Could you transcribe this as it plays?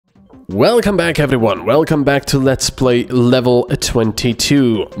Welcome back everyone, welcome back to Let's Play Level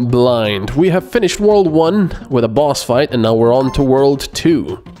 22 Blind. We have finished World 1 with a boss fight and now we're on to World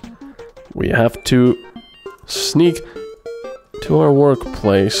 2. We have to sneak to our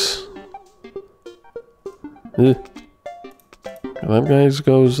workplace. That guy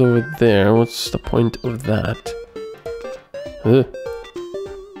goes over there, what's the point of that?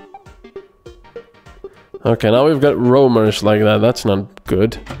 Okay, now we've got roamers like that, that's not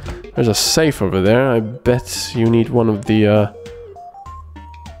good. There's a safe over there. I bet you need one of the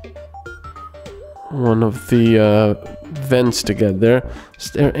vents to get there.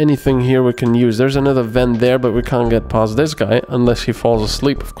 Is there anything here we can use? There's another vent there, but we can't get past this guy unless he falls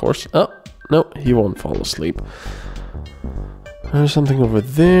asleep, of course. Oh, no, he won't fall asleep. There's something over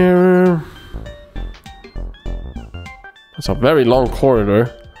there. It's a very long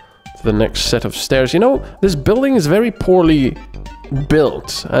corridor to the next set of stairs. You know, this building is very poorly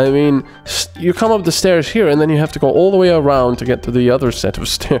built. I mean, you come up the stairs here and then you have to go all the way around to get to the other set of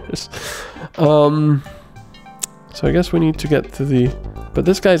stairs. So I guess we need to get to the... But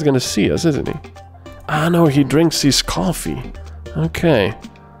this guy's gonna see us, isn't he? Ah, no, he drinks his coffee. Okay.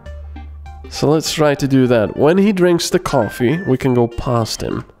 So let's try to do that. When he drinks the coffee, we can go past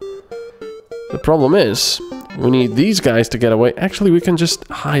him. The problem is, we need these guys to get away. Actually, we can just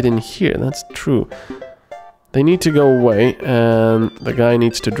hide in here. That's true. They need to go away, and the guy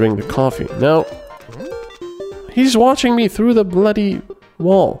needs to drink the coffee. No. He's watching me through the bloody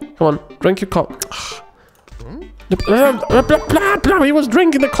wall. Come on, drink your coffee. He was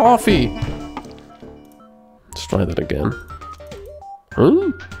drinking the coffee. Let's try that again.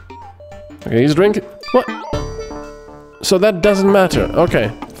 Huh? Okay, he's drinking... What? So that doesn't matter.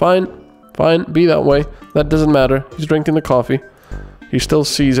 Okay, fine. Fine, be that way. That doesn't matter. He's drinking the coffee. He still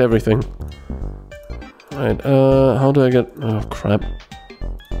sees everything. Right, how do I get... Oh, crap.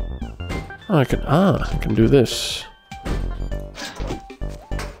 Oh, I can do this.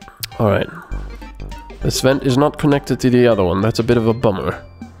 Alright. This vent is not connected to the other one. That's a bit of a bummer.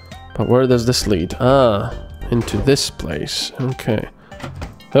 But where does this lead? Ah, into this place. Okay.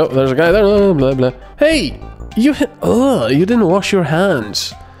 Oh, there's a guy there. Blah, blah, blah. Hey! You didn't wash your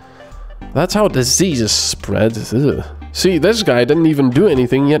hands. That's how diseases spread. Ugh. See, this guy didn't even do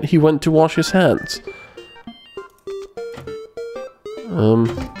anything, yet he went to wash his hands.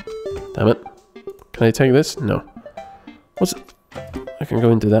 Damn it. Can I take this? No. What's it? I can go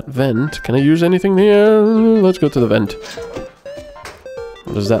into that vent. Can I use anything here? Let's go to the vent.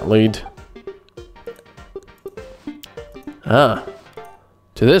 What does that lead? Ah.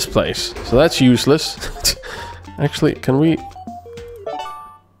 To this place. So that's useless. Actually, can we...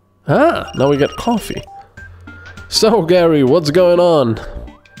 Ah, now we get coffee. So, Gary, what's going on?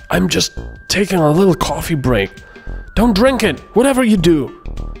 I'm just taking a little coffee break. Don't drink it, whatever you do.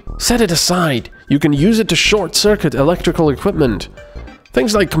 Set it aside. You can use it to short-circuit electrical equipment.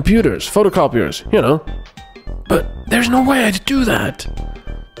 Things like computers, photocopiers, you know. But there's no way I'd do that.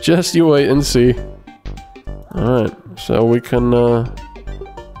 Just you wait and see. Alright, so we can...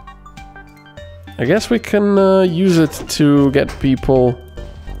 I guess we can use it to get people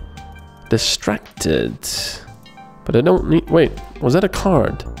distracted. But I don't need... Wait, was that a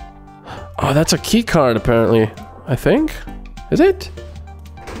card? Oh, that's a key card, apparently. I think? Is it?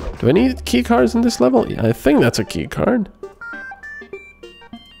 Do I need key cards in this level? Yeah, I think that's a key card.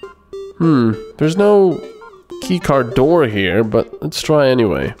 There's no key card door here, but let's try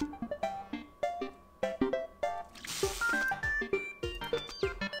anyway.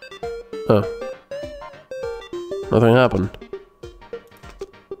 Oh. Nothing happened.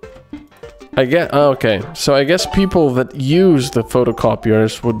 I get... Oh, okay, so I guess people that use the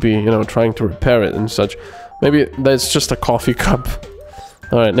photocopiers would be, you know, trying to repair it and such. Maybe that's just a coffee cup.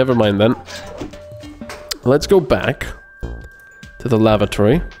 Alright, never mind then. Let's go back to the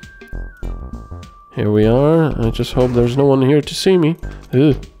lavatory. Here we are. I just hope there's no one here to see me.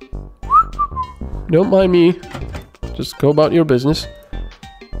 Ugh. Don't mind me. Just go about your business.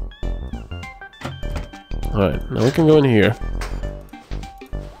 Alright, now we can go in here.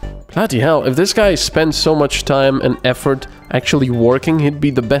 Bloody hell, if this guy spends so much time and effort actually working, he'd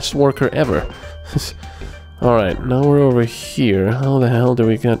be the best worker ever. Alright, now we're over here. How the hell do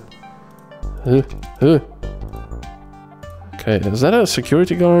we get... Okay, is that a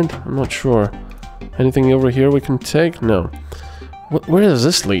security guard? I'm not sure. Anything over here we can take? No. Where does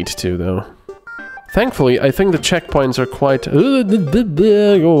this lead to, though? Thankfully, I think the checkpoints are quite...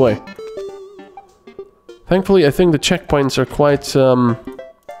 Go away. Thankfully, I think the checkpoints are quite,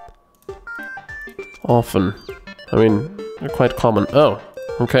 often. I mean, they're quite common. Oh,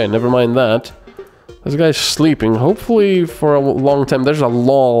 okay, never mind that. This guy's sleeping, hopefully for a long time. There's a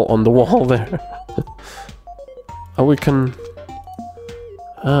lull on the wall there. Oh, we can...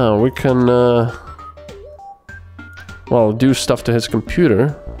 well, do stuff to his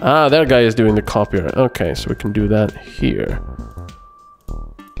computer. Ah, that guy is doing the copier. Okay, so we can do that here.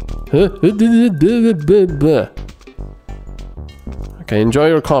 Okay, enjoy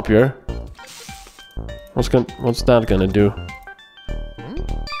your copier. What's that gonna do?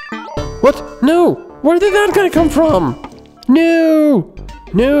 What? No! Where did that guy come from? No!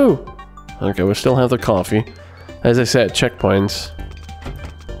 No! Okay, we still have the coffee. As I said, checkpoints.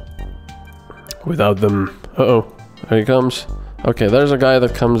 Without them... Uh-oh. There he comes. Okay, there's a guy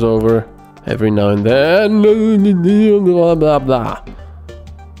that comes over every now and then. Blah, blah, blah.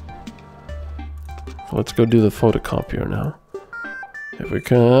 Let's go do the photocopier now. If we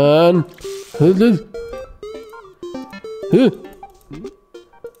can.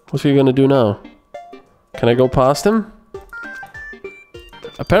 What's he gonna do now? Can I go past him?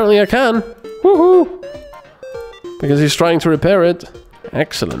 Apparently I can. Woohoo! Because he's trying to repair it.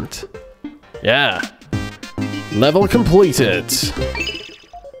 Excellent. Yeah. Level completed.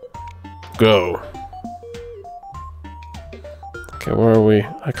 Go. Okay, where are we?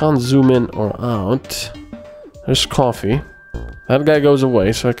 I can't zoom in or out. There's coffee. That guy goes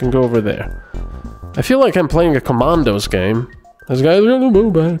away, so I can go over there. I feel like I'm playing a Commandos game. This guy's gonna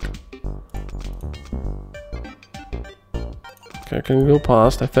move back. Okay, I can go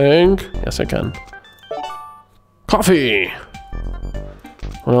past, I think. Yes, I can. Coffee!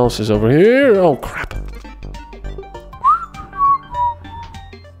 What else is over here? Oh, crap.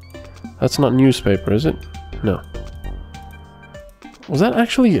 That's not newspaper, is it? No. Was that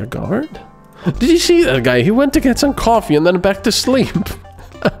actually a guard? Did you see that guy? He went to get some coffee and then back to sleep.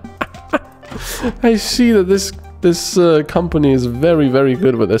 I see that this company is very, very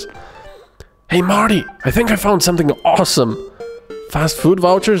good with this. Hey, Marty, I think I found something awesome. Fast food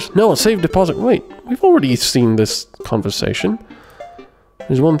vouchers? No, safe deposit. Wait, we've already seen this conversation.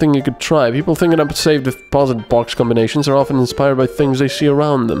 There's one thing you could try. People thinking up safe deposit box combinations are often inspired by things they see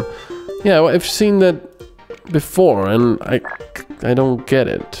around them. Yeah, well, I've seen that before, and I don't get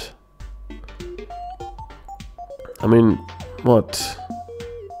it. I mean, what?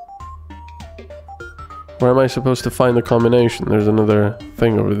 Where am I supposed to find the combination? There's another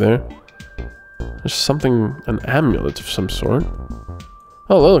thing over there. There's something, an amulet of some sort.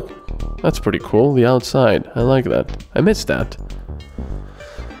 Oh, look. That's pretty cool. The outside. I like that. I missed that.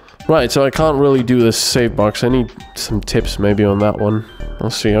 Right, so I can't really do this save box. I need some tips maybe on that one.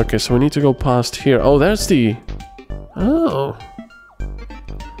 Let's see. Okay, so we need to go past here. Oh, there's the... Oh.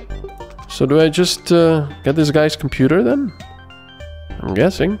 So do I just get this guy's computer then? I'm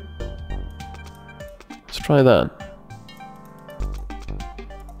guessing. Let's try that.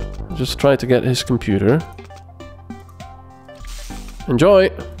 Just try to get his computer. Enjoy!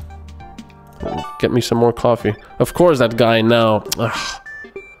 Get me some more coffee. Of course that guy now. Ugh.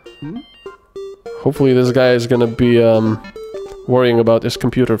 Hopefully this guy is gonna be worrying about his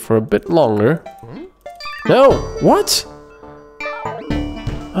computer for a bit longer. No! What?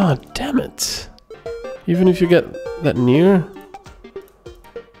 Ah, oh, damn it. Even if you get that near?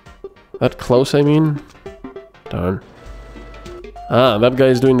 That close, I mean? Darn. Ah, that guy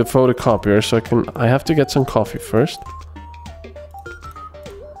is doing the photocopier, so I have to get some coffee first.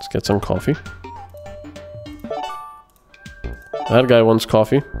 Let's get some coffee. That guy wants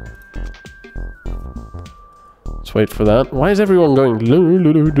coffee. Let's wait for that. Why is everyone going...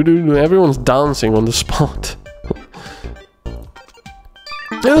 Everyone's dancing on the spot.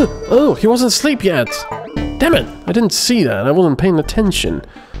 Oh, he wasn't asleep yet. Damn it, I didn't see that. I wasn't paying attention.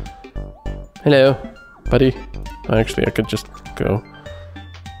 Hello, buddy. Actually, I could just go.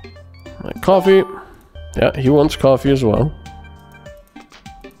 My coffee. Yeah, he wants coffee as well.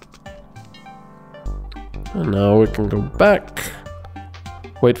 And now we can go back.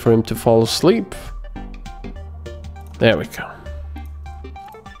 Wait for him to fall asleep. There we go.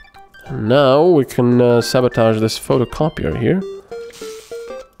 And now we can sabotage this photocopier here.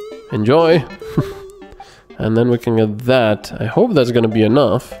 Enjoy! And then we can get that. I hope that's gonna be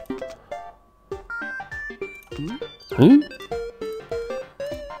enough. Hmm?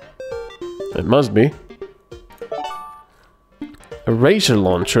 It must be. A razor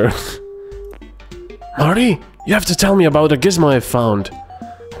launcher. Marty, you have to tell me about a gizmo I found.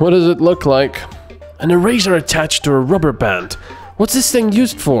 What does it look like? An eraser attached to a rubber band. What's this thing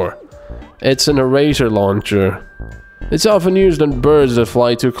used for? It's an eraser launcher. It's often used on birds that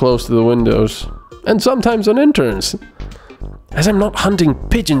fly too close to the windows. And sometimes on interns. As I'm not hunting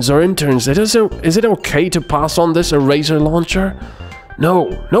pigeons or interns, is it okay to pass on this eraser launcher?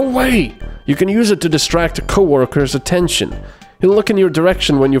 No, no way! You can use it to distract a co-worker's attention. He'll look in your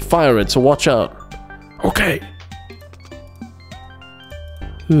direction when you fire it, so watch out. Okay.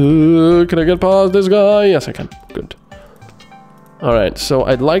 Can I get past this guy? Yes, I can. Good. Alright, so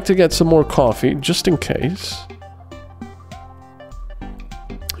I'd like to get some more coffee, just in case.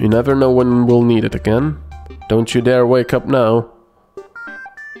 You never know when we'll need it again. Don't you dare wake up now.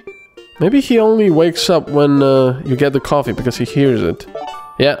 Maybe he only wakes up when you get the coffee because he hears it.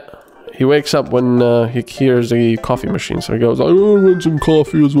 Yeah, he wakes up when he hears the coffee machine, so he goes, I want some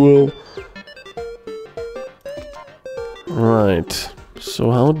coffee as well. Right, so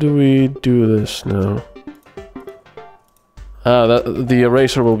how do we do this now? Ah, the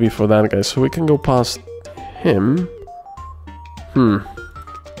eraser will be for that guy, so we can go past him.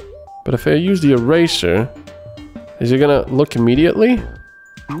 But if I use the eraser, is he gonna look immediately?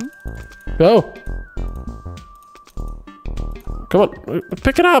 Go! Come on,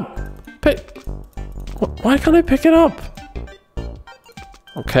 pick it up! Why can't I pick it up?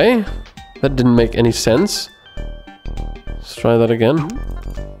 Okay, that didn't make any sense. Let's try that again.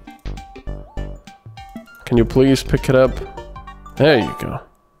 Can you please pick it up? There you go.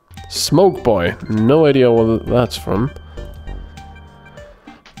 Smoke Boy. No idea what that's from.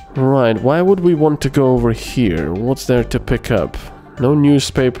 Right, why would we want to go over here? What's there to pick up? No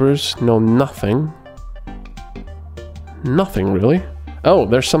newspapers, no nothing. Nothing, really. Oh,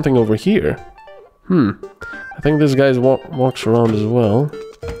 there's something over here. I think this guy walks around as well.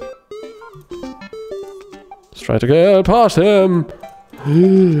 Let's try to get past him!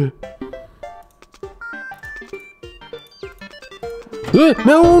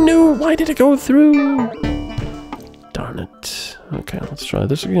 No, no! Why did it go through? Darn it. Okay, let's try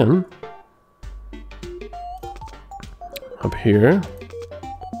this again. Up here.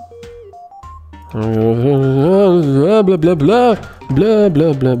 Blah, blah, blah, blah. Blah,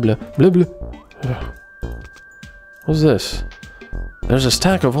 blah, blah, blah, blah, blah. What's this? There's a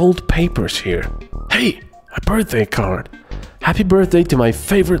stack of old papers here. Hey, a birthday card. Happy birthday to my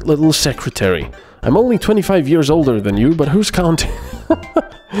favorite little secretary. I'm only 25 years older than you, but who's counting?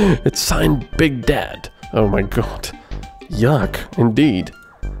 It's signed Big Dad. Oh my god. Yuck, indeed.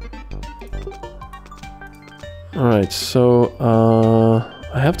 Alright, so,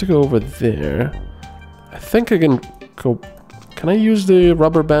 I have to go over there. I think I can go... Can I use the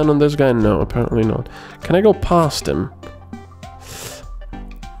rubber band on this guy? No, apparently not. Can I go past him?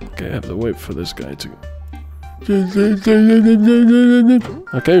 Okay, I have to wait for this guy to...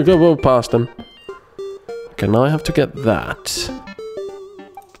 Okay, go past him. Okay, now I have to get that.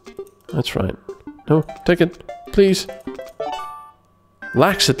 That's right. No, take it, please.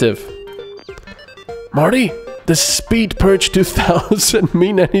 Laxative. Marty, does Speed Purge 2000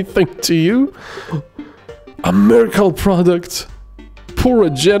 mean anything to you? A miracle product. Pour a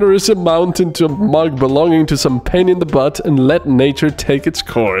generous amount into a mug belonging to some pain in the butt and let nature take its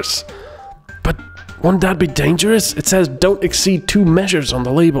course. But won't that be dangerous? It says don't exceed 2 measures on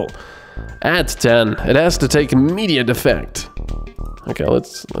the label. Add 10. It has to take immediate effect. Okay,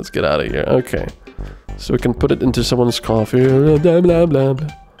 let's get out of here. Okay. So we can put it into someone's coffee. Blah, blah, blah, blah.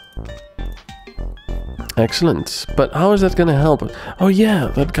 Excellent. But how is that gonna help? Oh yeah,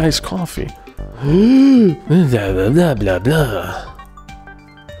 that guy's coffee. Blah, blah, blah, blah, blah.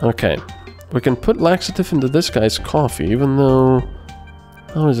 Okay. We can put laxative into this guy's coffee, even though...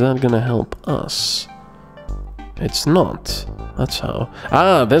 How is that gonna help us? It's not. That's how.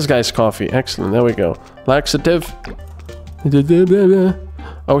 Ah, this guy's coffee. Excellent. There we go. Laxative.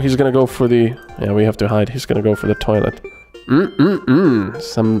 Oh, he's gonna go for the... Yeah, we have to hide. He's gonna go for the toilet.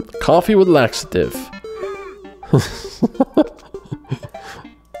 Some coffee with laxative.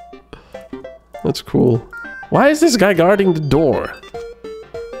 That's cool. Why is this guy guarding the door?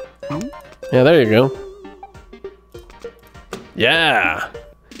 Yeah, there you go. Yeah!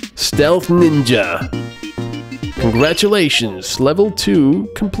 Stealth Ninja. Congratulations, level 2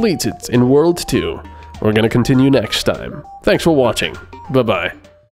 completed in World 2. We're gonna continue next time. Thanks for watching. Bye-bye.